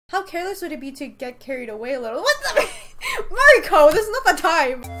How careless would it be to get carried away a little? What the? Mariko, this is not the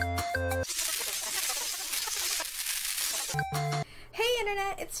time! Hey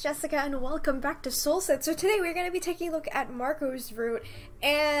internet, it's Jessica and welcome back to SoulSet. So today we're going to be taking a look at Mariko's route,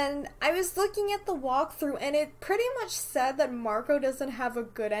 and I was looking at the walkthrough and it pretty much said that Mariko doesn't have a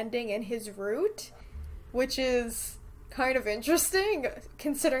good ending in his route, which is kind of interesting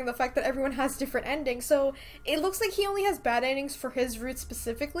considering the fact that everyone has different endings. So it looks like he only has bad endings for his route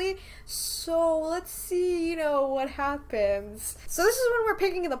specifically. So let's see, what happens. So this is when we're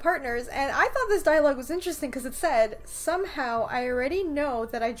picking the partners, and I thought this dialogue was interesting because it said, "Somehow I already know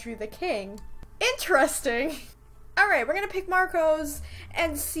that I drew the king." Interesting. Alright, we're gonna pick Mariko's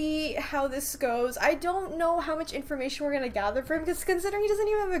and see how this goes. I don't know how much information we're gonna gather for him, because considering he doesn't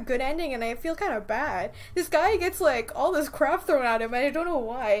even have a good ending, and I feel kind of bad. This guy gets like all this crap thrown at him and I don't know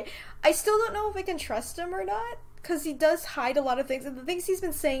why. I still don't know if I can trust him or not, because he does hide a lot of things, and the things he's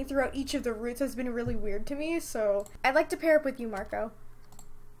been saying throughout each of the routes has been really weird to me, so I'd like to pair up with you, Mariko.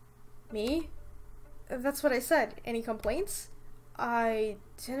 Me? That's what I said. Any complaints? I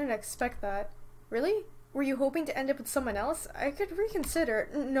didn't expect that. Really? Were you hoping to end up with someone else? I could reconsider.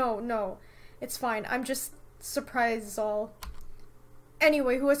 No. It's fine. I'm just surprised is all.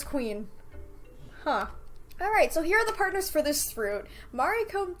 Anyway, who is queen? Huh. Alright, so here are the partners for this route.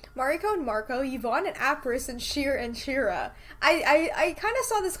 Mariko and Marco, Yvonne and Apris, and Sheer and Shira. I kind of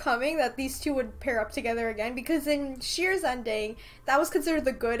saw this coming, that these two would pair up together again, because in Sheer's ending, that was considered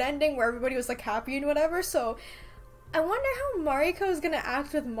the good ending, where everybody was like happy and whatever, so I wonder how Mariko is gonna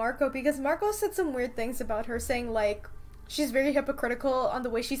act with Mariko, because Mariko said some weird things about her, saying like she's very hypocritical on the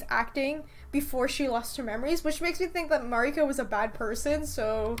way she's acting before she lost her memories, which makes me think that Mariko was a bad person.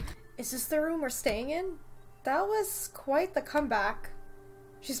 So is this the room we're staying in? That was quite the comeback.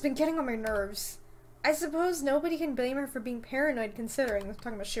 She's been getting on my nerves. I suppose nobody can blame her for being paranoid, considering I'm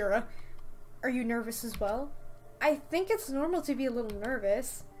talking about Shira. Are you nervous as well? I think it's normal to be a little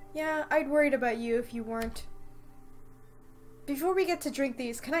nervous. Yeah, I'd worried about you if you weren't. Before we get to drink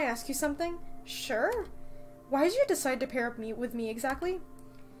these, can I ask you something? Sure. Why did you decide to pair up with me exactly?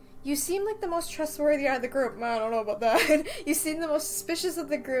 You seem like the most trustworthy out of the group. I don't know about that. You seem the most suspicious of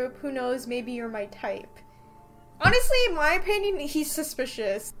the group. Who knows, maybe you're my type. Honestly, in my opinion, he's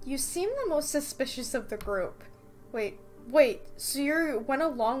suspicious. You seem the most suspicious of the group. Wait, so you went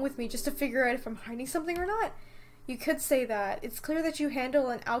along with me just to figure out if I'm hiding something or not? You could say that. It's clear that you handle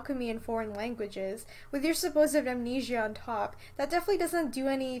an alchemy in foreign languages. With your supposed amnesia on top, that definitely doesn't do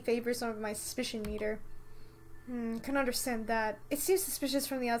any favors on my suspicion meter. Can understand that. It seems suspicious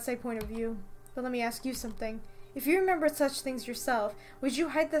from the outside point of view. But let me ask you something. If you remembered such things yourself, would you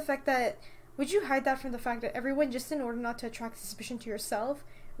hide that from the fact that everyone, just in order not to attract suspicion to yourself?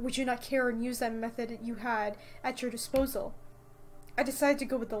 Or would you not care and use that method you had at your disposal? I decided to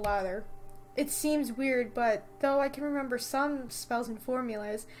go with the latter. It seems weird, but though I can remember some spells and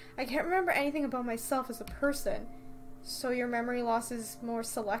formulas, I can't remember anything about myself as a person. So your memory loss is more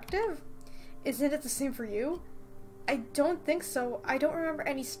selective? Isn't it the same for you? I don't think so. I don't remember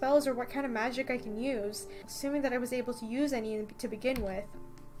any spells or what kind of magic I can use, assuming that I was able to use any to begin with.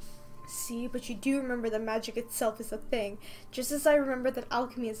 See, but you do remember that magic itself is a thing, just as I remember that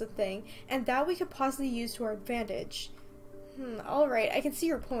alchemy is a thing, and that we could possibly use to our advantage. Alright, I can see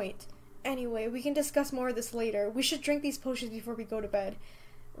your point. Anyway, we can discuss more of this later. We should drink these potions before we go to bed.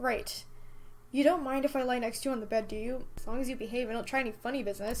 Right. You don't mind if I lie next to you on the bed, do you? As long as you behave and don't try any funny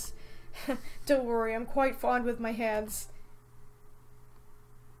business. Don't worry, I'm quite fond with my hands.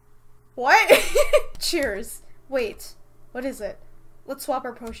 What? Cheers. Wait, what is it? Let's swap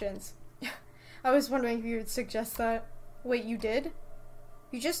our potions. I was wondering if you would suggest that. Wait, you did?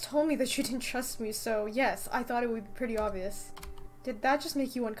 You just told me that you didn't trust me, so yes, I thought it would be pretty obvious. Did that just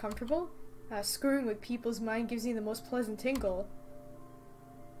make you uncomfortable? Screwing with people's mind gives me the most pleasant tingle.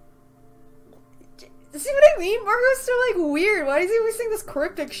 See what I mean? Mariko's so like weird. Why is he always saying this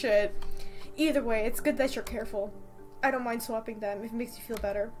cryptic shit? Either way, it's good that you're careful. I don't mind swapping them if it makes you feel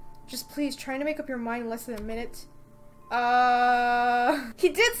better. Just please try to make up your mind in less than a minute. He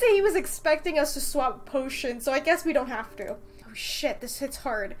did say he was expecting us to swap potions, so I guess we don't have to. Oh shit, this hits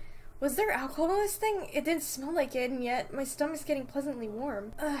hard. Was there alcohol in this thing? It didn't smell like it, and yet my stomach's getting pleasantly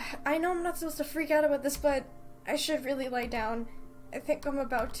warm. I know I'm not supposed to freak out about this, but I should really lie down. I think I'm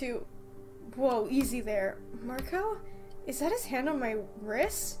about to. Whoa, easy there. Mariko? Is that his hand on my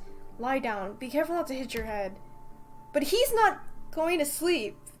wrist? Lie down. Be careful not to hit your head. But he's not going to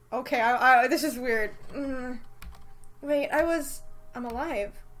sleep. Okay, this is weird. Wait, I'm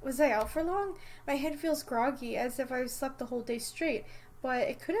alive. Was I out for long? My head feels groggy, as if I slept the whole day straight. But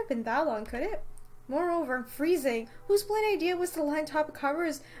it couldn't have been that long, could it? Moreover, I'm freezing. Whose blind idea was to line top of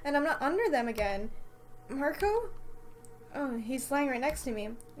covers and I'm not under them again? Mariko? Oh, he's lying right next to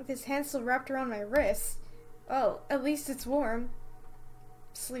me, with his hand still wrapped around my wrist. Oh, at least it's warm.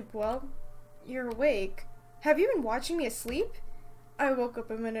 Sleep well? You're awake. Have you been watching me asleep? I woke up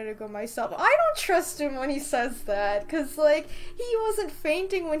a minute ago myself. I don't trust him when he says that, cause like, he wasn't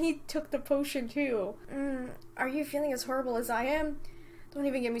fainting when he took the potion too. Are you feeling as horrible as I am? Don't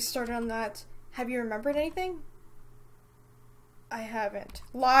even get me started on that. Have you remembered anything? I haven't.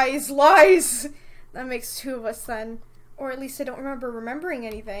 Lies! Lies! That makes two of us then. Or at least I don't remember remembering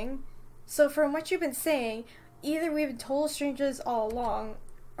anything. So from what you've been saying, either we've been total strangers all along,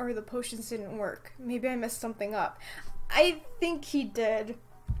 or the potions didn't work. Maybe I messed something up. I think he did.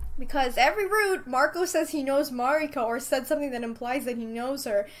 Because every route, Mariko says he knows Mariko, or said something that implies that he knows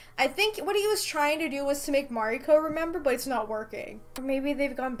her. I think what he was trying to do was to make Mariko remember, but it's not working. Or maybe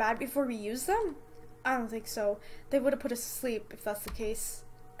they've gone bad before we use them? I don't think so. They would have put us to sleep if that's the case.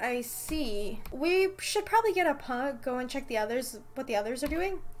 I see. We should probably get up, huh? Go and check what the others are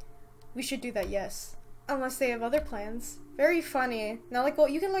doing? We should do that, yes. Unless they have other plans. Very funny. Now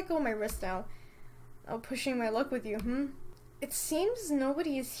you can let go of my wrist now. Oh, pushing my luck with you, It seems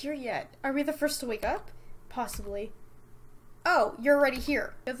nobody is here yet. Are we the first to wake up? Possibly. Oh, you're already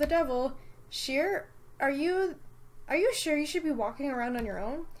here. You're the devil. Sheer, are you sure you should be walking around on your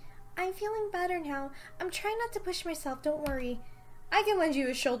own? I'm feeling better now. I'm trying not to push myself, don't worry. I can lend you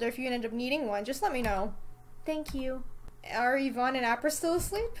a shoulder if you end up needing one. Just let me know. Thank you. Are Yvonne and Apra still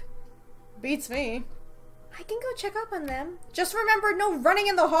asleep? Beats me. I can go check up on them. Just remember, no running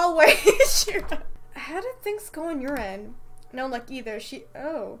in the hallway. How did things go on your end? No luck either.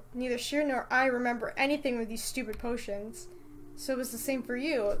 Neither Sheer nor I remember anything with these stupid potions. So it was the same for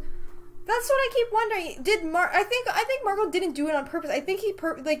you. That's what I keep wondering. I think Mariko didn't do it on purpose. I think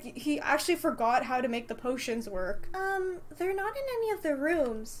he actually forgot how to make the potions work. They're not in any of the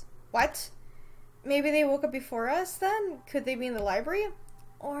rooms. What? Maybe they woke up before us then? Could they be in the library?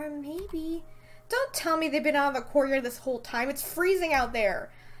 Or maybe... Don't tell me they've been out of the courtyard this whole time. It's freezing out there.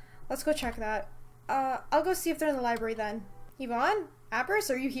 Let's go check that. I'll go see if they're in the library then. Yvonne? Apris,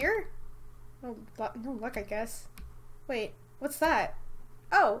 are you here? No luck, I guess. Wait, what's that?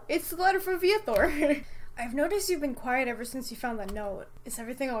 Oh, it's the letter from Feathor. I've noticed you've been quiet ever since you found that note. Is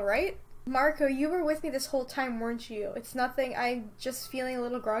everything alright? Mariko, you were with me this whole time, weren't you? It's nothing, I'm just feeling a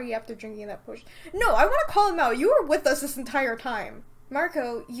little groggy after drinking that potion. No, I want to call him out. You were with us this entire time.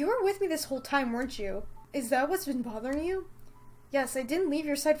 Mariko, you were with me this whole time, weren't you? Is that what's been bothering you? Yes, I didn't leave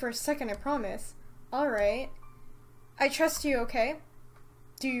your side for a second, I promise. Alright. I trust you, okay?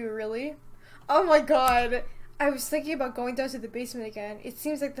 Do you really? Oh my god! I was thinking about going down to the basement again. It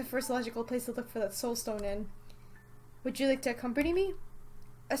seems like the first logical place to look for that soul stone in. Would you like to accompany me?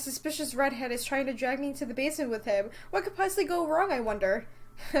 A suspicious redhead is trying to drag me into the basement with him. What could possibly go wrong, I wonder?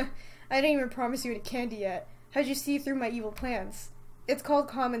 I didn't even promise you any candy yet. How'd you see through my evil plans? It's called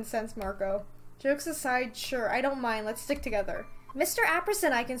common sense, Mariko. Jokes aside, sure, I don't mind. Let's stick together. Mr. Apris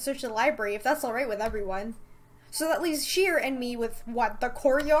and I can search the library if that's alright with everyone. So that leaves Sheer and me with, what, the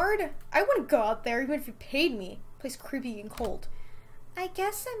courtyard? I wouldn't go out there even if you paid me. Place creepy and cold. I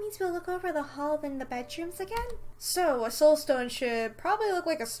guess that means we'll look over the hall and the bedrooms again? So, a soul stone should probably look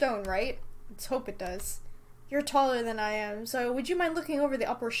like a stone, right? Let's hope it does. You're taller than I am, so would you mind looking over the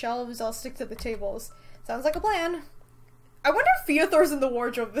upper shelves? I'll stick to the tables. Sounds like a plan. I wonder if Feathor's in the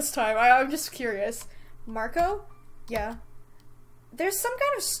wardrobe this time. I'm just curious. Mariko? Yeah. There's some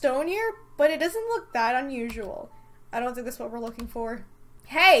kind of stone here, but it doesn't look that unusual. I don't think that's what we're looking for.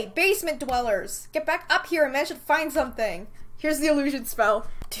 Hey, basement dwellers! Get back up here and manage to find something! Here's the illusion spell.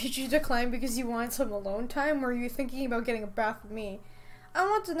 Did you decline because you wanted some alone time, or were you thinking about getting a bath with me? I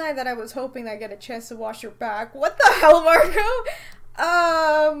won't deny that I was hoping I'd get a chance to wash your back. What the hell, Mariko?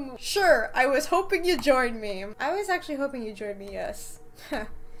 Sure, I was hoping you'd join me. I was actually hoping you'd join me, yes.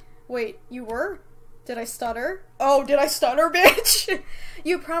 Wait, you were? Did I stutter? Oh, did I stutter, bitch?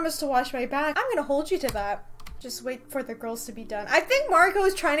 You promised to wash my back. I'm gonna hold you to that. Just wait for the girls to be done. I think Mariko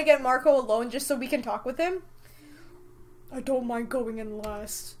is trying to get Mariko alone just so we can talk with him. I don't mind going in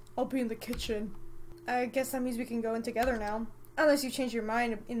last. I'll be in the kitchen. I guess that means we can go in together now. Unless you change your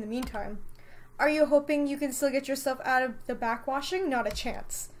mind in the meantime. Are you hoping you can still get yourself out of the backwashing? Not a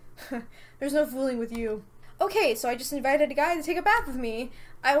chance. There's no fooling with you. Okay, so I just invited a guy to take a bath with me.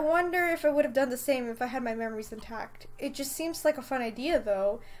 I wonder if I would have done the same if I had my memories intact. It just seems like a fun idea,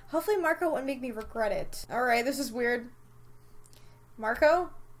 though. Hopefully Mariko won't make me regret it. Alright, this is weird. Mariko?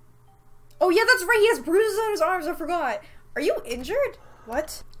 Oh yeah, that's right, he has bruises on his arms, I forgot. Are you injured?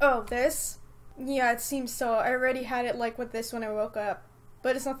 What? Oh, this? Yeah, it seems so. I already had it like with this when I woke up.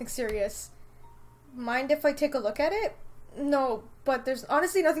 But it's nothing serious. Mind if I take a look at it? No, but there's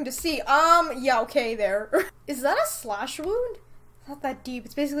honestly nothing to see. Yeah, okay, there. Is that a slash wound? It's not that deep.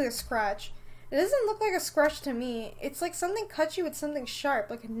 It's basically a scratch. It doesn't look like a scratch to me. It's like something cut you with something sharp,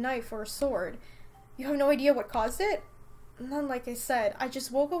 like a knife or a sword. You have no idea what caused it? None, like I said. I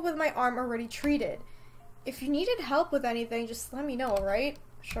just woke up with my arm already treated. If you needed help with anything, just let me know, alright?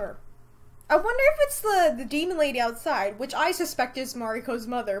 Sure. I wonder if it's the demon lady outside, which I suspect is Mariko's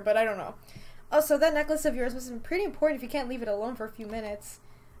mother, but I don't know. Also, that necklace of yours must have been pretty important if you can't leave it alone for a few minutes.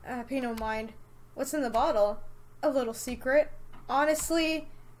 Pay no mind. What's in the bottle? A little secret. Honestly,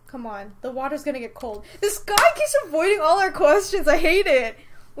 come on. The water's gonna get cold. This guy keeps avoiding all our questions. I hate it.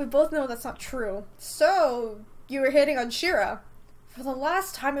 We both know that's not true. So, you were hitting on Shira. For the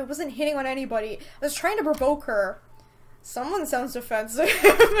last time, I wasn't hitting on anybody. I was trying to provoke her. Someone sounds defensive.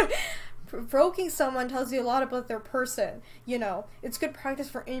 Provoking someone tells you a lot about their person. You know, it's good practice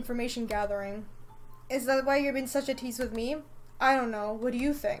for information gathering. Is that why you're being such a tease with me? I don't know. What do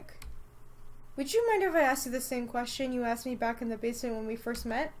you think? Would you mind if I asked you the same question you asked me back in the basement when we first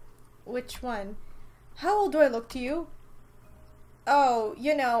met? Which one? How old do I look to you? Oh,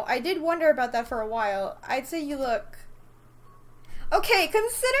 you know, I did wonder about that for a while. I'd say you look... Okay,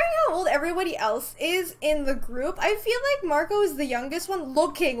 considering how old everybody else is in the group, I feel like Mariko is the youngest one,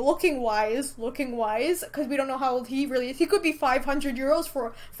 looking wise, because we don't know how old he really is. He could be 500 euros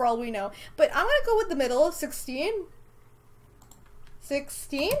for all we know. But I'm gonna go with the middle, 16?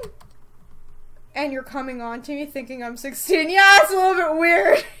 16? And you're coming on to me thinking I'm 16. Yeah, it's a little bit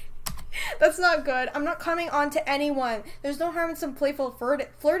weird. That's not good. I'm not coming on to anyone. There's no harm in some playful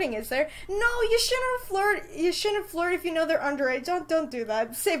flirting, is there? No, you shouldn't flirt. You shouldn't flirt if you know they're underage. Don't do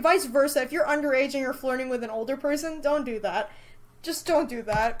that. Say vice versa. If you're underage and you're flirting with an older person, don't do that. Just don't do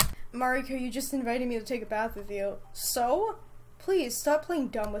that. Mariko, you just invited me to take a bath with you. So? Please, stop playing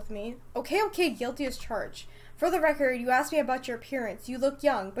dumb with me. Okay, guilty as charged. For the record, you asked me about your appearance. You look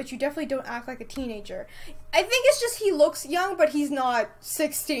young, but you definitely don't act like a teenager. I think it's just he looks young, but he's not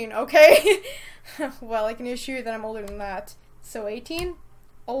 16, okay? Well, I can assure you that I'm older than that. So 18?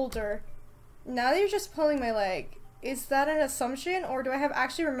 Older. Now that you're just pulling my leg, is that an assumption, or do I have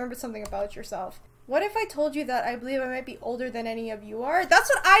actually remembered something about yourself? What if I told you that I believe I might be older than any of you are? That's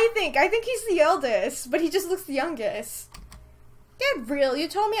what I think! I think he's the eldest, but he just looks the youngest. Get real, you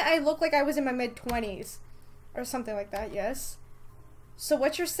told me I look like I was in my mid-20s. Or something like that, yes. So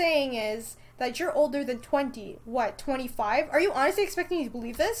what you're saying is that you're older than 20. What, 25? Are you honestly expecting me to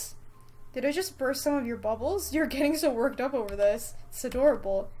believe this? Did I just burst some of your bubbles? You're getting so worked up over this. It's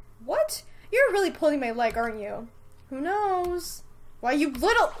adorable. What? You're really pulling my leg, aren't you? Who knows? Why, you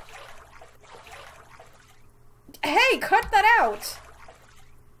little... Hey, cut that out!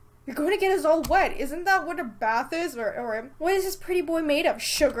 You're going to get us all wet. Isn't that what a bath is? Or what is this pretty boy made of?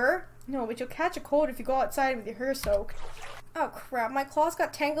 Sugar? No, but you'll catch a cold if you go outside with your hair soaked. Oh crap, my claws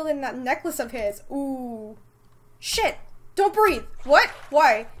got tangled in that necklace of his. Ooh. Shit! Don't breathe! What?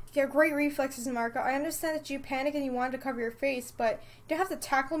 Why? You have great reflexes, Mariko. I understand that you panicked and you wanted to cover your face, but you don't have to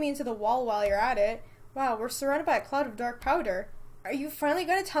tackle me into the wall while you're at it. Wow, we're surrounded by a cloud of dark powder. Are you finally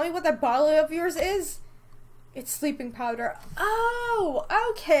gonna tell me what that bottle of yours is? It's sleeping powder. Oh,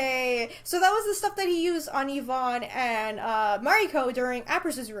 okay. So that was the stuff that he used on Yvonne and Mariko during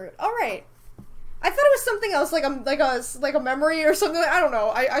Apris's route. All right. I thought it was something else, like a memory or something. I don't know.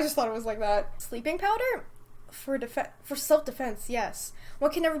 I just thought it was like that. Sleeping powder for self-defense. Yes.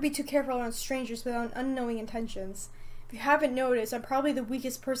 One can never be too careful around strangers without unknowing intentions. If you haven't noticed, I'm probably the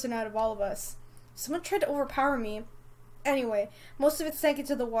weakest person out of all of us. Someone tried to overpower me. Anyway, most of it sank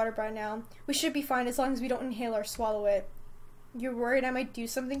into the water by now. We should be fine as long as we don't inhale or swallow it. You're worried I might do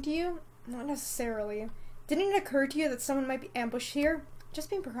something to you? Not necessarily. Didn't it occur to you that someone might be ambushed here?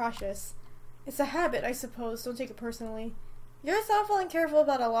 Just being precautious. It's a habit, I suppose. Don't take it personally. You're thoughtful and careful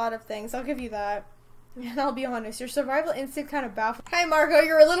about a lot of things. I'll give you that. And I'll be honest, your survival instinct kind of baffles. Hi, Mariko,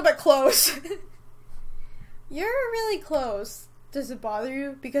 you're a little bit close. You're really close. Does it bother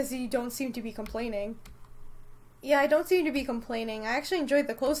you? Because you don't seem to be complaining. Yeah, I don't seem to be complaining. I actually enjoyed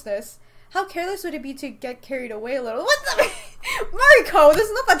the closeness. How careless would it be to get carried away a little? What the? Mariko, this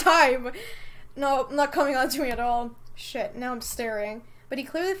is not the time! No, not coming on to me at all. Shit, now I'm staring. But he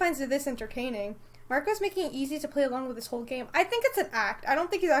clearly finds this entertaining. Mariko's making it easy to play along with this whole game. I think it's an act. I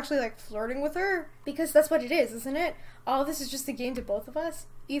don't think he's actually, like, flirting with her. Because that's what it is, isn't it? All this is just a game to both of us.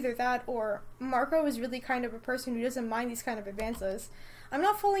 Either that, or Mariko is really kind of a person who doesn't mind these kind of advances. I'm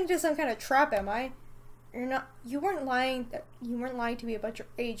not falling into some kind of trap, am I? You weren't lying to me about your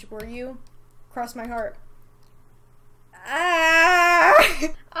age, were you? Cross my heart. Ah!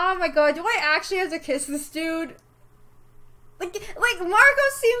 Oh my god, do I actually have to kiss this dude? Like Mariko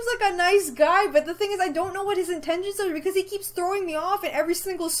seems like a nice guy, but the thing is I don't know what his intentions are because he keeps throwing me off in every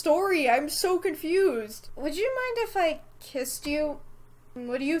single story. I'm so confused. Would you mind if I kissed you?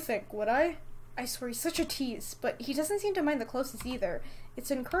 What do you think? Would I? I swear he's such a tease, but he doesn't seem to mind the closest either.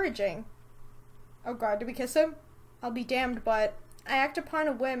 It's encouraging. Oh god, did we kiss him? I'll be damned, but I act upon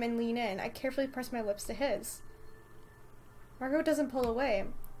a whim and lean in. I carefully press my lips to his. Mariko doesn't pull away.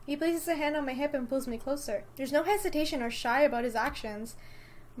 He places a hand on my hip and pulls me closer. There's no hesitation or shy about his actions.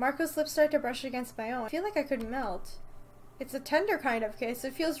 Mariko's lips start to brush against my own. I feel like I could melt. It's a tender kind of kiss.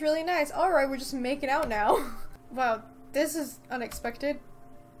 It feels really nice. Alright, we're just making out now. Wow, this is unexpected.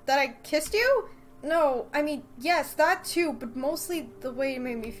 That I kissed you? No, I mean, yes, that too, but mostly the way it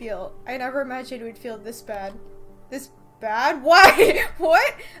made me feel. I never imagined it would feel this bad. This bad? Why?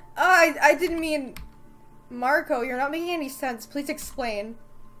 What? I didn't mean... Mariko, you're not making any sense. Please explain.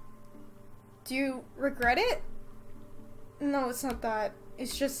 Do you regret it? No, it's not that.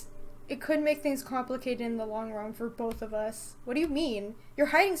 It's just, it could make things complicated in the long run for both of us. What do you mean? You're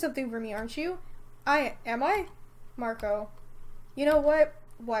hiding something from me, aren't you? Am I? Mariko. You know what?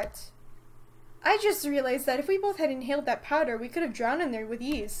 What? I just realized that if we both had inhaled that powder, we could have drowned in there with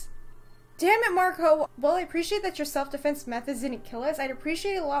ease. Damn it, Mariko! While I appreciate that your self-defense methods didn't kill us, I'd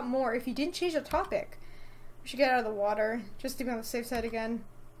appreciate it a lot more if you didn't change the topic. We should get out of the water, just to be on the safe side again.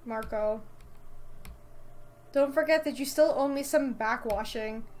 Mariko. Don't forget that you still owe me some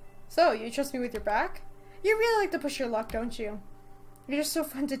backwashing. So, you trust me with your back? You really like to push your luck, don't you? You're just so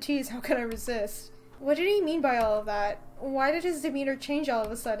fun to tease, how could I resist? What did he mean by all of that? Why did his demeanor change all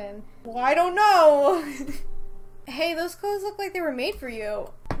of a sudden? Well, I don't know! Hey, those clothes look like they were made for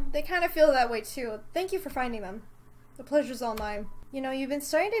you. They kind of feel that way too. Thank you for finding them. The pleasure's all mine. You know, you've been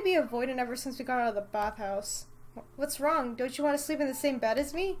starting to be avoidant ever since we got out of the bathhouse. What's wrong? Don't you want to sleep in the same bed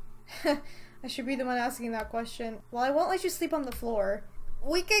as me? I should be the one asking that question. Well, I won't let you sleep on the floor.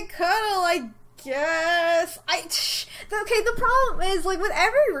 We could cuddle, I guess. Okay, the problem is, like, with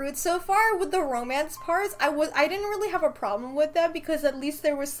every route so far, with the romance parts, I didn't really have a problem with them because at least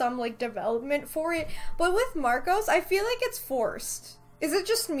there was some, like, development for it. But with Mariko's, I feel like it's forced. Is it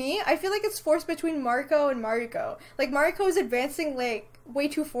just me? I feel like it's forced between Mariko and Mariko. Like, Mariko is advancing, like, way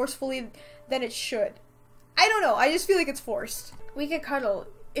too forcefully than it should. I don't know, I just feel like it's forced. We could cuddle,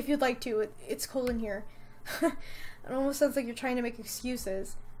 if you'd like to. It's cold in here. It almost sounds like you're trying to make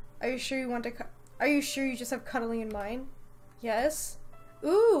excuses. Are you sure you want to Are you sure you just have cuddling in mind? Yes?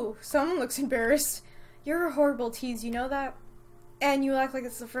 Ooh, someone looks embarrassed. You're a horrible tease, you know that? And you act like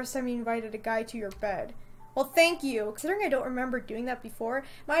it's the first time you invited a guy to your bed. Well, thank you. Considering I don't remember doing that before,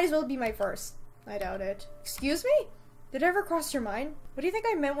 might as well be my first. I doubt it. Excuse me? Did it ever cross your mind? What do you think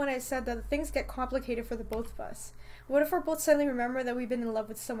I meant when I said that things get complicated for the both of us? What if we're both suddenly remember that we've been in love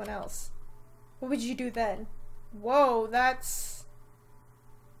with someone else? What would you do then? Whoa, that's...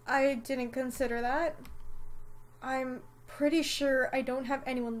 I didn't consider that. I'm pretty sure I don't have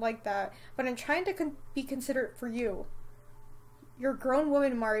anyone like that, but I'm trying to be considerate for you. You're a grown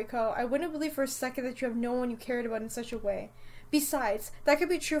woman, Mariko. I wouldn't believe for a second that you have no one you cared about in such a way. Besides, that could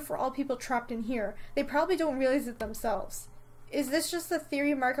be true for all people trapped in here. They probably don't realize it themselves. Is this just a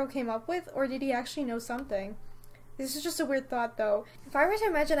theory Mariko came up with, or did he actually know something? This is just a weird thought, though. If I were to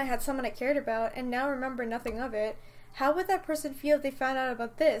imagine I had someone I cared about, and now remember nothing of it, how would that person feel if they found out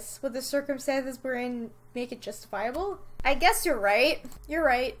about this? Would the circumstances we're in make it justifiable? I guess you're right. You're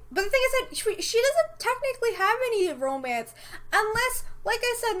right. But the thing is that she doesn't technically have any romance. Unless, like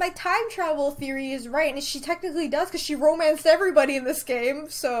I said, my time travel theory is right. And she technically does because she romanced everybody in this game.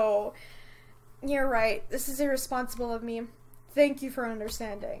 So, you're right. This is irresponsible of me. Thank you for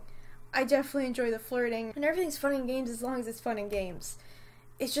understanding. I definitely enjoy the flirting. And everything's fun in games as long as it's fun in games.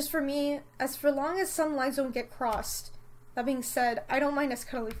 It's just for me, as for long as some lines don't get crossed. That being said, I don't mind us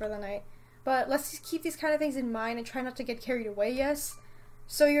cuddling for the night. But let's just keep these kind of things in mind and try not to get carried away, yes?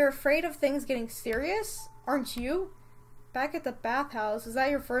 So you're afraid of things getting serious? Aren't you? Back at the bathhouse, is that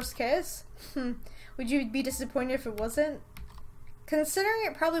your first kiss? Would you be disappointed if it wasn't? Considering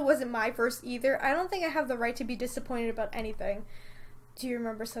it probably wasn't my first either, I don't think I have the right to be disappointed about anything. Do you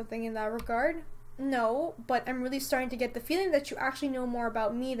remember something in that regard? No, but I'm really starting to get the feeling that you actually know more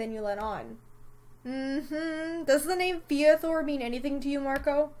about me than you let on. Does the name Feathor mean anything to you,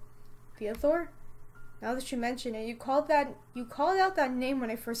 Mariko? Feathor? Now that you mention it, you called out that name when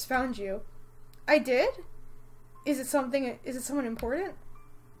I first found you. I did? Is it someone important?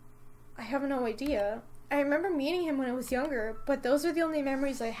 I have no idea. I remember meeting him when I was younger, but those are the only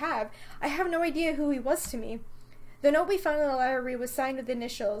memories I have. I have no idea who he was to me. The note we found in the library was signed with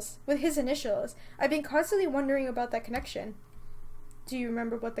his initials. I've been constantly wondering about that connection. Do you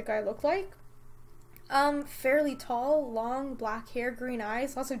remember what the guy looked like? Fairly tall, long, black hair, green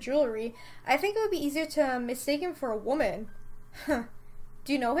eyes, lots of jewelry. I think it would be easier to mistake him for a woman. Huh.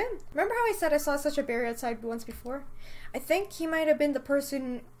 Do you know him? Remember how I said I saw such a berry outside once before? I think he might have been the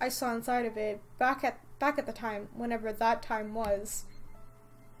person I saw inside of it back at the time, whenever that time was.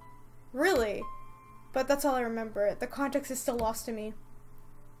 Really? But that's all I remember. The context is still lost to me.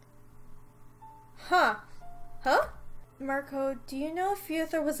 Huh? Mariko, do you know if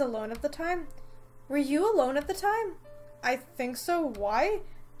Feathor was alone at the time? Were you alone at the time? I think so. Why?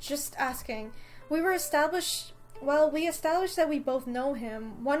 Just asking. We established that we both know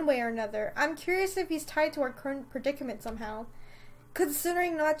him, one way or another. I'm curious if he's tied to our current predicament somehow.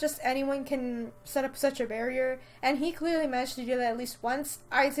 Considering not just anyone can set up such a barrier, and he clearly managed to do that at least once,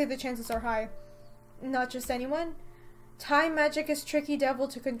 I'd say the chances are high. Not just anyone? Time magic is tricky devil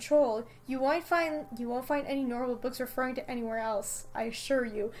to control. You won't find any normal books referring to anywhere else, I assure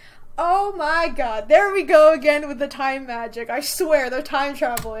you. Oh my god, there we go again with the time magic. I swear, they're time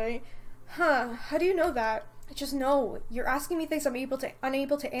traveling. Huh, how do you know that? I just know. You're asking me things I'm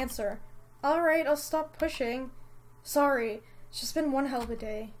unable to answer. Alright, I'll stop pushing. Sorry, it's just been one hell of a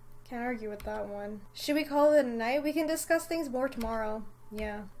day. Can't argue with that one. Should we call it a night? We can discuss things more tomorrow.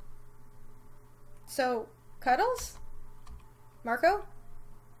 Yeah. So, cuddles? Mariko?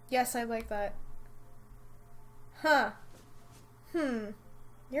 Yes, I like that. Huh.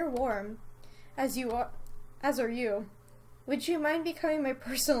 You're warm. As are you. Would you mind becoming my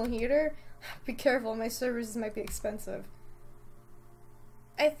personal heater? Be careful, my services might be expensive.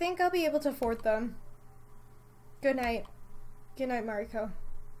 I think I'll be able to afford them. Good night. Good night, Mariko.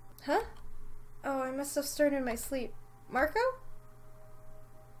 Huh? Oh, I must have stirred in my sleep. Mariko?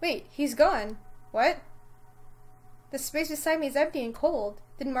 Wait, he's gone. What? The space beside me is empty and cold.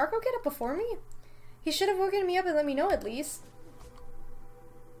 Did Mariko get up before me? He should have woken me up and let me know at least.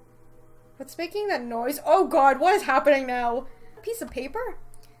 What's making that noise? Oh god, what is happening now? A piece of paper?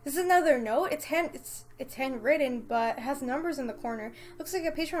 This is another note. It's handwritten, but it has numbers in the corner. Looks like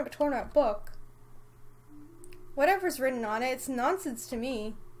a page from a torn up book. Whatever's written on it, it's nonsense to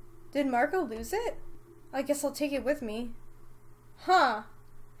me. Did Mariko lose it? I guess I'll take it with me. Huh.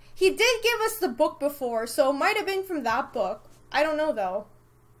 He did give us the book before, so it might have been from that book. I don't know though.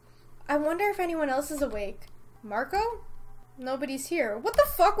 I wonder if anyone else is awake. Mariko? Nobody's here. What the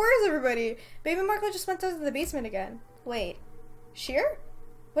fuck? Where is everybody? Maybe Mariko just went down to the basement again. Wait. Sheer?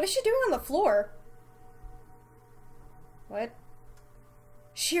 What is she doing on the floor? What?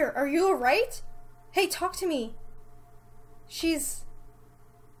 Sheer, are you alright? Hey, talk to me. She's...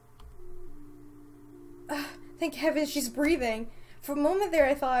 thank heaven she's breathing. For a moment there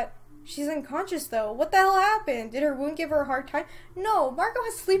I thought, she's unconscious though. What the hell happened? Did her wound give her a hard time? No, Mariko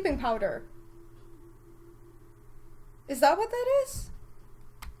has sleeping powder. Is that what that is?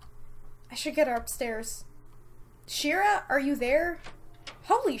 I should get her upstairs. Shira, are you there?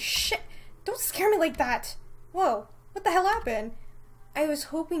 Holy shit! Don't scare me like that! Whoa, what the hell happened? I was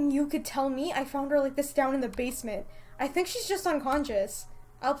hoping you could tell me. I found her like this down in the basement. I think she's just unconscious.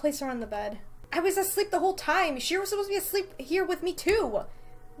 I'll place her on the bed. I was asleep the whole time. Shira was supposed to be asleep here with me too.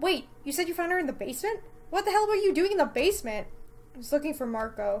 Wait, you said you found her in the basement? What the hell were you doing in the basement? I was looking for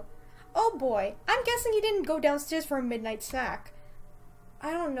Mariko. Oh boy, I'm guessing you didn't go downstairs for a midnight snack.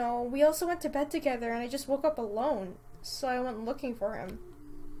 I don't know. We also went to bed together and I just woke up alone. So I went looking for him.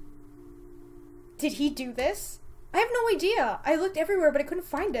 Did he do this? I have no idea. I looked everywhere but I couldn't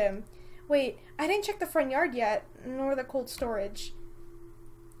find him. Wait, I didn't check the front yard yet, nor the cold storage.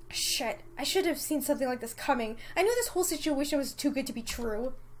 Shit, I should have seen something like this coming. I knew this whole situation was too good to be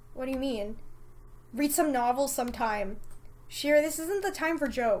true. What do you mean? Read some novels sometime. Shira, this isn't the time for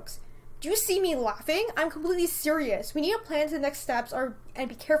jokes. Do you see me laughing? I'm completely serious. We need to plan the next steps and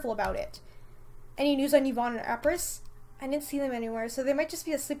be careful about it. Any news on Yvonne and Apris? I didn't see them anywhere, so they might just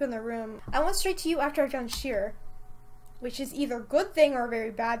be asleep in their room. I went straight to you after I found Shira, which is either a good thing or a very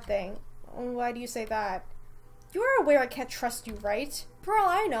bad thing. Why do you say that? You are aware I can't trust you, right? For all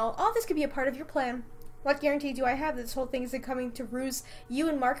I know, all this could be a part of your plan. What guarantee do I have that this whole thing isn't coming to ruse you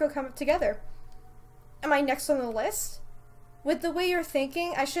and Mariko come up together? Am I next on the list? With the way you're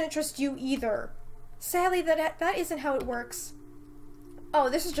thinking, I shouldn't trust you either. Sadly, that isn't how it works. Oh,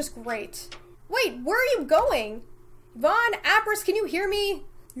 this is just great. Wait, where are you going? Yvonne, Apris, can you hear me?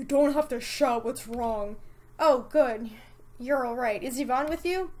 You don't have to shout. What's wrong? Oh, good. You're alright. Is Yvonne with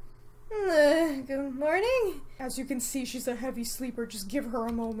you? Good morning. As you can see, she's a heavy sleeper. Just give her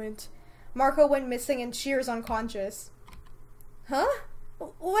a moment. Mariko went missing and Shear's unconscious. Huh?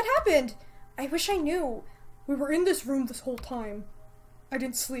 What happened? I wish I knew. We were in this room this whole time. I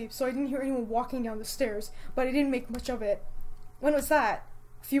didn't sleep, so I didn't hear anyone walking down the stairs, but I didn't make much of it. When was that?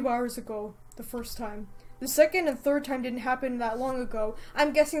 A few hours ago. The first time. The second and third time didn't happen that long ago.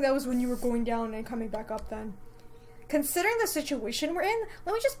 I'm guessing that was when you were going down and coming back up then. Considering the situation we're in,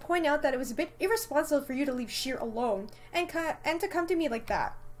 let me just point out that it was a bit irresponsible for you to leave Sheer alone and to come to me like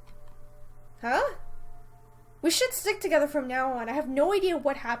that. Huh? We should stick together from now on. I have no idea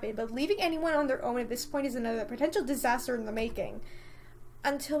what happened, but leaving anyone on their own at this point is another potential disaster in the making.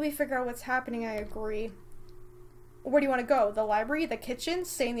 Until we figure out what's happening, I agree. Where do you want to go? The library? The kitchen?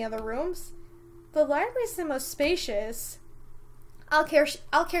 Stay in the other rooms? The library is the most spacious. I'll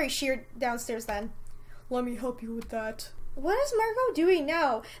carry Sheer downstairs then. Let me help you with that. What is Mariko doing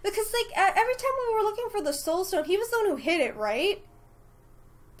now? Because, like, every time we were looking for the soul stone, he was the one who hid it, right?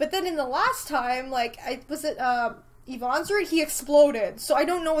 But then in the last time, like, Yvonne's right? He exploded. So I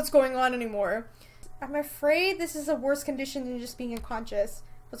don't know what's going on anymore. I'm afraid this is a worse condition than just being unconscious.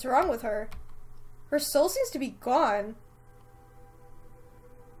 What's wrong with her? Her soul seems to be gone.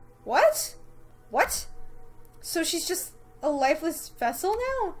 What? What? So she's just a lifeless vessel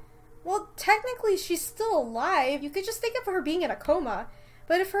now? Well, technically she's still alive. You could just think of her being in a coma.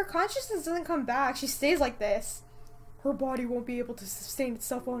 But if her consciousness doesn't come back, she stays like this. Her body won't be able to sustain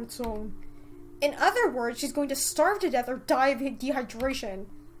itself on its own. In other words, she's going to starve to death or die of dehydration.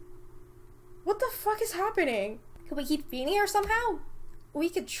 What the fuck is happening? Could we keep feeding her somehow? We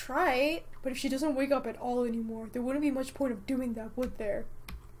could try. But if she doesn't wake up at all anymore, there wouldn't be much point of doing that, would there?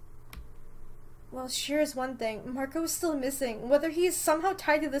 Well, sure is one thing. Mariko is still missing, whether he is somehow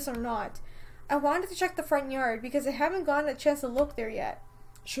tied to this or not. I wanted to check the front yard because I haven't gotten a chance to look there yet.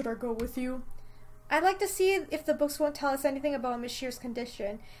 Should I go with you? I'd like to see if the books won't tell us anything about Miss Shear's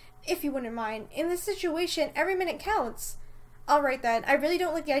condition. If you wouldn't mind. In this situation, every minute counts. Alright then, I really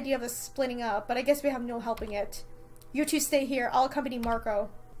don't like the idea of us splitting up, but I guess we have no helping it. You two stay here, I'll accompany Mariko.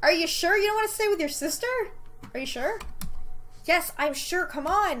 Are you sure you don't want to stay with your sister? Are you sure? Yes, I'm sure, come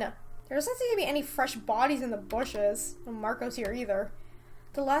on! There doesn't seem to be any fresh bodies in the bushes. No Mariko's here either.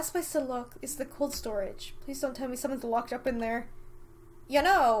 The last place to look is the cold storage. Please don't tell me someone's locked up in there. You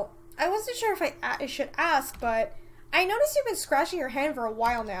know, I wasn't sure if I should ask, but I noticed you've been scratching your hand for a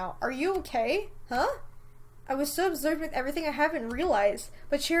while now. Are you okay? Huh? I was so absorbed with everything I haven't realized.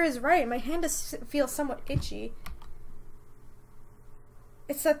 But Shira is right, my hand does feel somewhat itchy.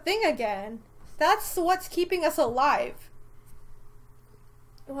 It's that thing again. That's what's keeping us alive.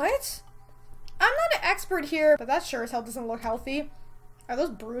 What? I'm not an expert here, but that sure as hell doesn't look healthy. Are those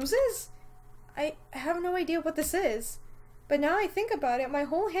bruises? I have no idea what this is. But now I think about it, my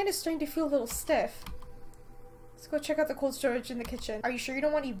whole hand is starting to feel a little stiff. Let's go check out the cold storage in the kitchen. Are you sure you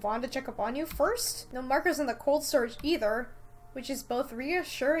don't want Yvonne to check up on you first? No Mariko's in the cold storage either, which is both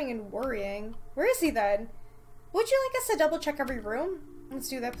reassuring and worrying. Where is he then? Would you like us to double check every room? Let's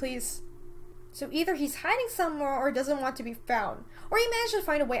do that, please. So either he's hiding somewhere or doesn't want to be found. Or he managed to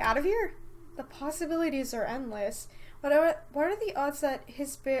find a way out of here? The possibilities are endless. What are the odds that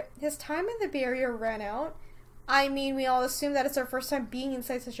his time in the barrier ran out? I mean, we all assume that it's our first time being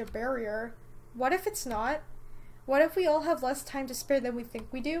inside such a barrier. What if it's not? What if we all have less time to spare than we think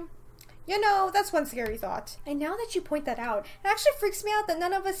we do? You know, that's one scary thought. And now that you point that out, it actually freaks me out that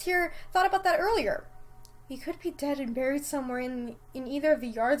none of us here thought about that earlier. He could be dead and buried somewhere in either of the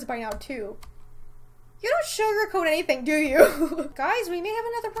yards by now, too. You don't sugarcoat anything, do you? Guys, we may have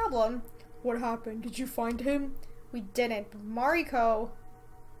another problem. What happened? Did you find him? We didn't. Mariko.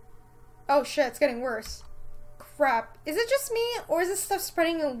 Oh shit, it's getting worse. Crap. Is it just me, or is this stuff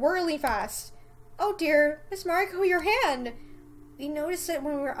spreading really fast? Oh dear. Miss Mariko, your hand! We noticed it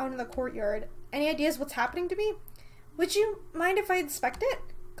when we were out in the courtyard. Any ideas what's happening to me? Would you mind if I inspect it?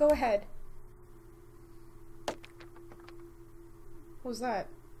 Go ahead. What was that?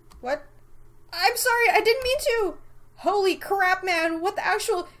 What? I'm sorry, I didn't mean to! Holy crap, man, what the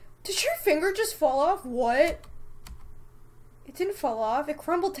actual... Did your finger just fall off? What? It didn't fall off, it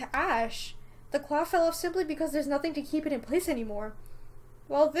crumbled to ash. The claw fell off simply because there's nothing to keep it in place anymore.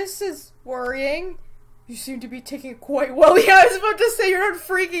 Well, this is worrying. You seem to be taking it quite well. Yeah, I was about to say you're not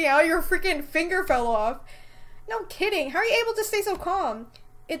freaking out, your freaking finger fell off. No kidding, how are you able to stay so calm?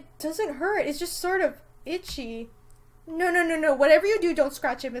 It doesn't hurt, it's just sort of itchy. No, whatever you do, don't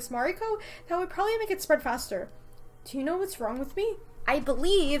scratch it, Miss Mariko. That would probably make it spread faster. Do you know what's wrong with me? I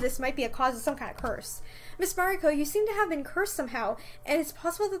believe this might be a cause of some kind of curse. Miss Mariko, you seem to have been cursed somehow, and it's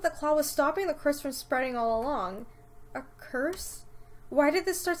possible that the claw was stopping the curse from spreading all along. A curse? Why did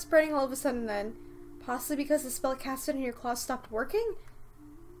this start spreading all of a sudden then? Possibly because the spell casted in your claw stopped working?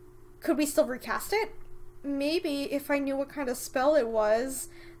 Could we still recast it? Maybe, if I knew what kind of spell it was.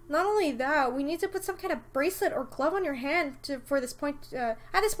 Not only that, we need to put some kind of bracelet or glove on your hand at this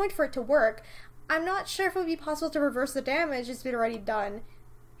point for it to work. I'm not sure if it would be possible to reverse the damage it's been already done.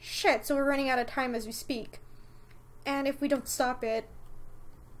 Shit, so we're running out of time as we speak. And if we don't stop it...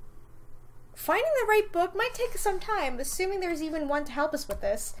 Finding the right book might take some time, assuming there's even one to help us with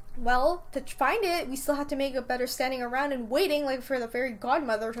this. Well, to find it, we still have to make it better standing around and waiting like for the fairy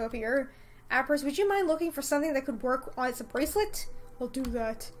godmother to appear. Appers, would you mind looking for something that could work as a bracelet? I'll do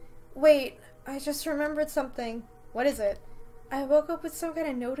that. Wait, I just remembered something. What is it? I woke up with some kind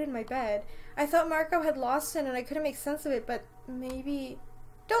of note in my bed. I thought Mariko had lost it and I couldn't make sense of it, but maybe...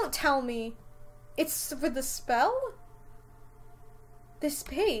 Don't tell me. It's for the spell? This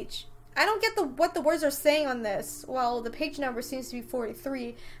page. I don't get what the words are saying on this. Well, the page number seems to be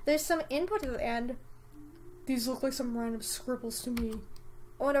 43. There's some input at the end. These look like some random scribbles to me.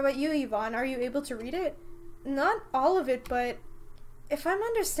 What about you, Yvonne? Are you able to read it? Not all of it, but... If I'm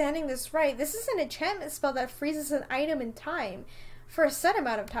understanding this right, this is an enchantment spell that freezes an item in time. For a set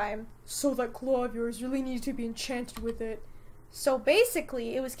amount of time. So that claw of yours really needs to be enchanted with it. So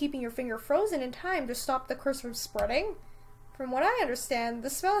basically, it was keeping your finger frozen in time to stop the curse from spreading? From what I understand, the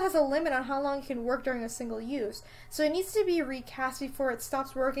spell has a limit on how long it can work during a single use, so it needs to be recast before it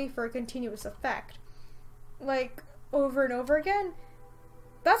stops working for a continuous effect. Like, over and over again?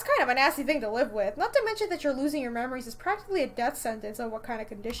 That's kind of a nasty thing to live with, not to mention that you're losing your memories is practically a death sentence on what kind of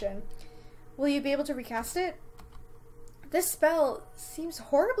condition. Will you be able to recast it? This spell seems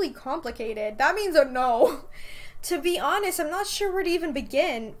horribly complicated. That means a no. To be honest, I'm not sure where to even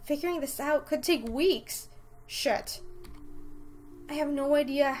begin. Figuring this out could take weeks. Shit. I have no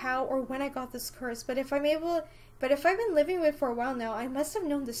idea how or when I got this curse, but if I've been living with it for a while now, I must have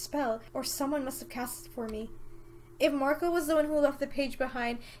known the spell, or someone must have cast it for me. If Mariko was the one who left the page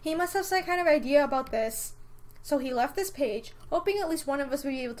behind, he must have some kind of idea about this. So he left this page, hoping at least one of us would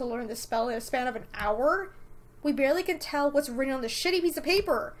be able to learn the spell in a span of an hour? We barely can tell what's written on this shitty piece of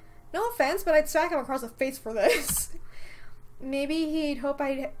paper. No offense, but I'd smack him across the face for this. Maybe he'd hope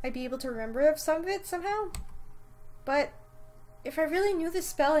I'd be able to remember some of it somehow? But if I really knew this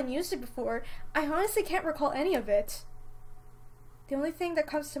spell and used it before, I honestly can't recall any of it. The only thing that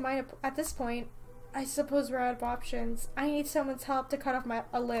comes to mind at this point, I suppose we're out of options. I need someone's help to cut off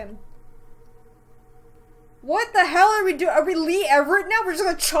a limb. What the hell are we doing? Are we Lee Everett now? We're just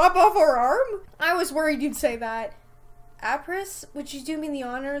gonna chop off our arm? I was worried you'd say that. Apris, would you do me the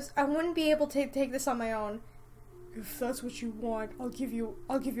honors? I wouldn't be able to take this on my own. If that's what you want, I'll give you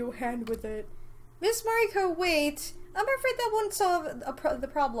a hand with it. Miss Mariko, wait. I'm afraid that won't solve the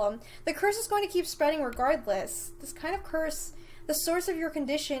problem. The curse is going to keep spreading regardless. This kind of curse, the source of your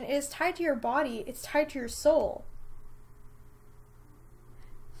condition, is tied to your body. It's tied to your soul.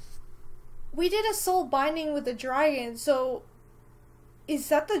 We did a soul binding with the dragon, so is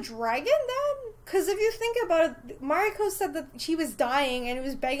that the dragon then? Because if you think about it, Mariko said that she was dying and it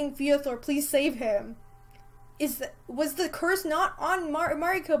was begging Feathor, please save him. Was the curse not on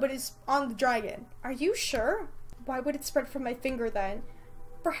Mariko, but it's on the dragon? Are you sure? Why would it spread from my finger then?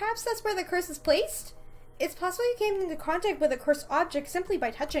 Perhaps that's where the curse is placed? It's possible you came into contact with a cursed object simply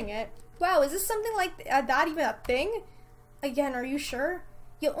by touching it. Wow, is this something like that even a thing? Again, are you sure?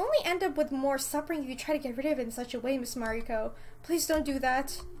 You'll only end up with more suffering if you try to get rid of it in such a way, Miss Mariko. Please don't do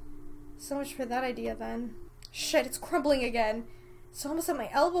that. So much for that idea then. Shit, it's crumbling again. It's almost at my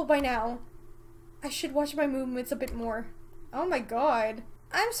elbow by now. I should watch my movements a bit more. Oh my god.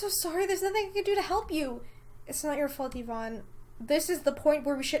 I'm so sorry, there's nothing I can do to help you. It's not your fault, Yvonne. This is the point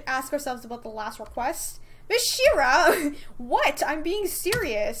where we should ask ourselves about the last request. Miss Shira! What? I'm being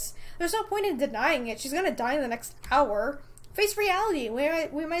serious. There's no point in denying it. She's gonna die in the next hour. Face reality.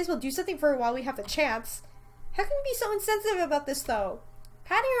 We might as well do something for her while we have the chance. How can you be so insensitive about this, though?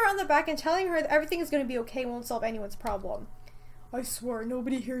 Patting her on the back and telling her that everything is gonna be okay won't solve anyone's problem. I swear,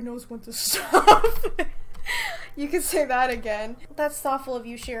 nobody here knows when to stop. You can say that again. That's thoughtful of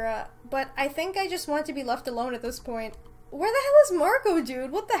you, Shira. But I think I just want to be left alone at this point. Where the hell is Mariko,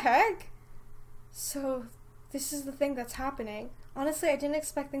 dude? What the heck? So, this is the thing that's happening. Honestly, I didn't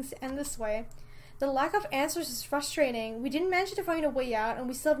expect things to end this way. The lack of answers is frustrating. We didn't manage to find a way out, and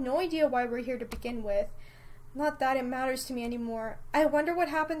we still have no idea why we're here to begin with. Not that it matters to me anymore. I wonder what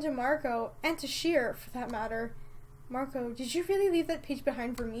happened to Mariko, and to Shira, for that matter. Mariko, did you really leave that page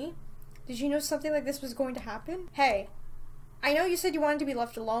behind for me? Did you know something like this was going to happen? Hey, I know you said you wanted to be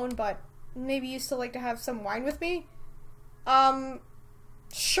left alone, but maybe you still like to have some wine with me?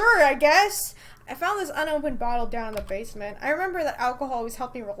 Sure, I guess. I found this unopened bottle down in the basement. I remember that alcohol always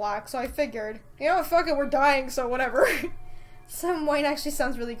helped me relax, so I figured, you know what, fuck it, we're dying, so whatever. Some wine actually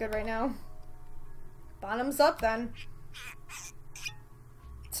sounds really good right now. Bottoms up, then.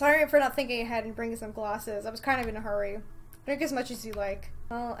 Sorry for not thinking ahead and bringing some glasses. I was kind of in a hurry. Drink as much as you like.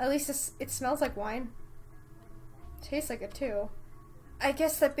 Well, at least it smells like wine. Tastes like it, too. I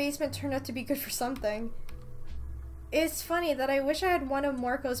guess that basement turned out to be good for something. It's funny that I wish I had one of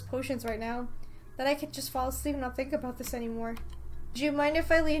Mariko's potions right now. That I could just fall asleep and not think about this anymore. Do you mind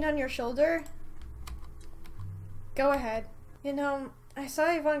if I lean on your shoulder? Go ahead. You know, I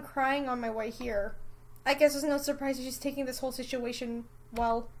saw Yvonne crying on my way here. I guess it's no surprise she's taking this whole situation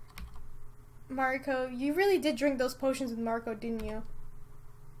well. Mariko, you really did drink those potions with Mariko, didn't you?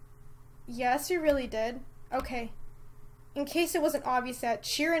 Yes, you really did. Okay. In case it wasn't obvious yet,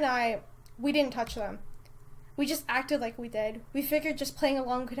 Shira and we didn't touch them. We just acted like we did. We figured just playing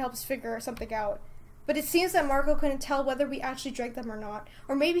along could help us figure something out. But it seems that Mariko couldn't tell whether we actually drank them or not.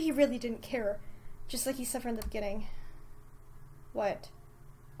 Or maybe he really didn't care. Just like he said from the beginning. What?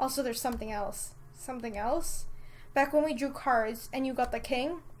 Also, there's something else. Something else? Back when we drew cards and you got the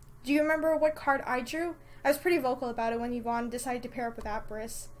king? Do you remember what card I drew? I was pretty vocal about it when Yvonne decided to pair up with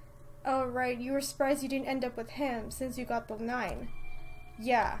Apris. Oh, right. You were surprised you didn't end up with him since you got the 9.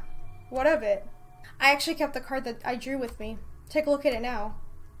 Yeah. What of it? I actually kept the card that I drew with me. Take a look at it now.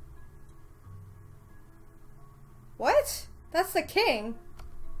 What? That's the king.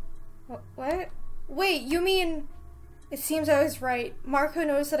 What? Wait, you mean... It seems I was right. Mariko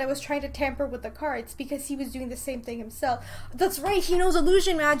noticed that I was trying to tamper with the cards because he was doing the same thing himself. That's right, he knows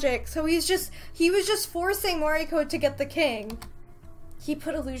illusion magic. So he was just forcing Mariko to get the king. He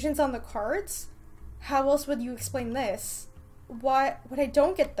put illusions on the cards? How else would you explain this? What I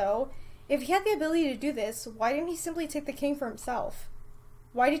don't get though, if he had the ability to do this, why didn't he simply take the king for himself?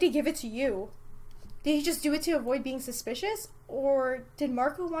 Why did he give it to you? Did he just do it to avoid being suspicious? Or did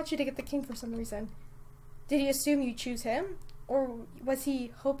Mariko want you to get the king for some reason? Did he assume you choose him? Or was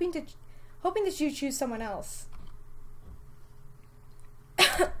he hoping that you choose someone else?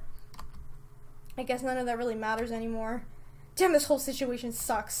 I guess none of that really matters anymore. Damn, this whole situation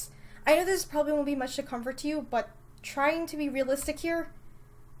sucks. I know this probably won't be much to comfort to you, but trying to be realistic here,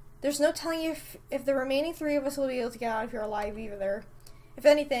 there's no telling you if the remaining 3 of us will be able to get out of here alive either. If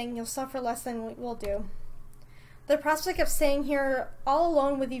anything, you'll suffer less than we'll do. The prospect of staying here all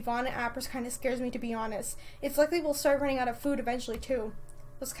alone with Yvonne and Apris kind of scares me, to be honest. It's likely we'll start running out of food eventually too.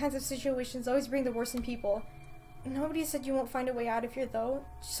 Those kinds of situations always bring the worst in people. Nobody said you won't find a way out of here though,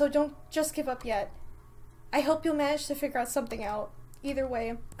 so don't just give up yet. I hope you'll manage to figure out something out. Either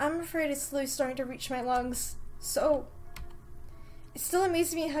way, I'm afraid it's slowly starting to reach my lungs, so... It still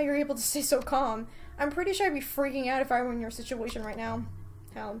amazes me how you're able to stay so calm. I'm pretty sure I'd be freaking out if I were in your situation right now.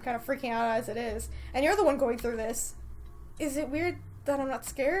 Hell, I'm kind of freaking out as it is. And you're the one going through this. Is it weird that I'm not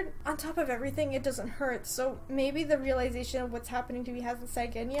scared? On top of everything, it doesn't hurt, so maybe the realization of what's happening to me hasn't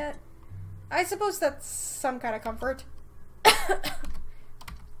sank in yet? I suppose that's some kind of comfort.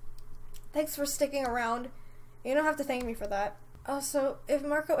 Thanks for sticking around. You don't have to thank me for that. Also, if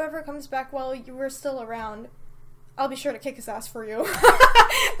Mariko ever comes back while you were still around, I'll be sure to kick his ass for you.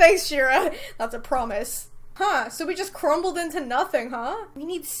 Thanks, Shira. That's a promise. Huh, so we just crumbled into nothing, huh? We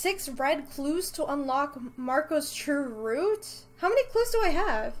need 6 red clues to unlock Mariko's true root? How many clues do I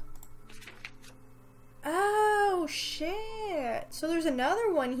have? Oh, shit. So there's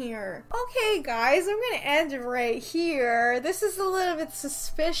another one here. Okay, guys, I'm gonna end it right here. This is a little bit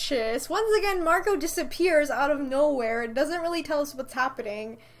suspicious. Once again, Mariko disappears out of nowhere. It doesn't really tell us what's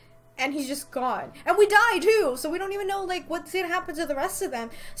happening. And he's just gone. And we die too, so we don't even know like what's gonna happen to the rest of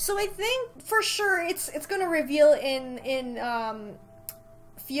them. So I think for sure it's gonna reveal in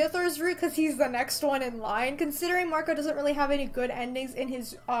Feathor's route, because he's the next one in line. Considering Mariko doesn't really have any good endings in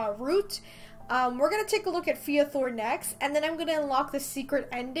his route, we're gonna take a look at Feathor next, and then I'm gonna unlock the secret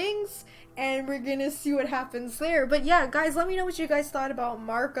endings, and we're gonna see what happens there. But yeah, guys, let me know what you guys thought about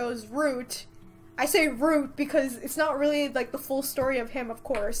Mariko's route. I say root because it's not really like the full story of him, of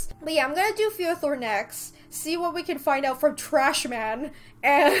course. But yeah, I'm gonna do Feathor next, see what we can find out from Trashman,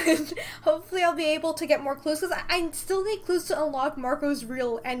 and hopefully I'll be able to get more clues, because I still need clues to unlock Mariko's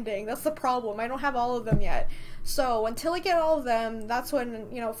real ending. That's the problem. I don't have all of them yet. So until I get all of them, that's when,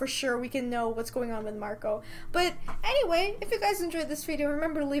 you know, for sure we can know what's going on with Mariko. But anyway, if you guys enjoyed this video,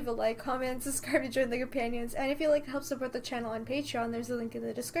 remember to leave a like, comment, subscribe to join the companions, and if you'd like to help support the channel on Patreon, there's a link in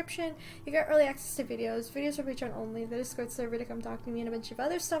the description. You got early access to videos for Patreon only, the Discord server to come talk to me, and a bunch of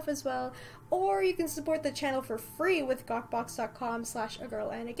other stuff as well. Or you can support the channel for free with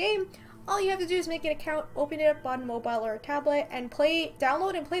gawkbox.com/AGirlAndAGame. All you have to do is make an account, open it up on mobile or a tablet, and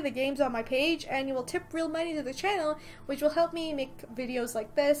download and play the games on my page, and you will tip real money to the channel, which will help me make videos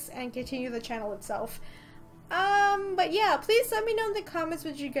like this and continue the channel itself. But yeah, please let me know in the comments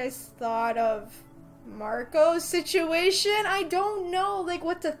what you guys thought of Mariko's situation. I don't know, like,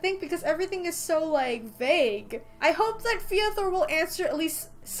 what to think, because everything is so, like, vague. I hope that Feathor will answer at least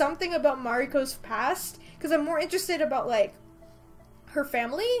something about Mariko's past, because I'm more interested about, like, her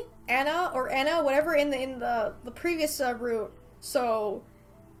family, Anna, whatever, in the previous route. So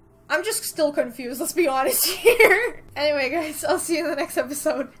I'm just still confused, let's be honest here. Anyway guys, I'll see you in the next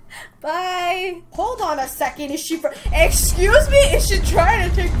episode. Bye! Hold on a second, is she excuse me? Is she trying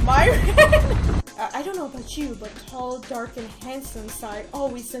to take my man? I don't know about you, but tall, dark, and handsome side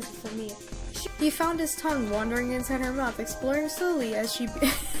always does it for me. He found his tongue wandering inside her mouth, exploring slowly as she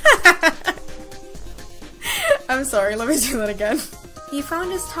I'm sorry, let me do that again. He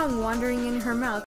found his tongue wandering in her mouth.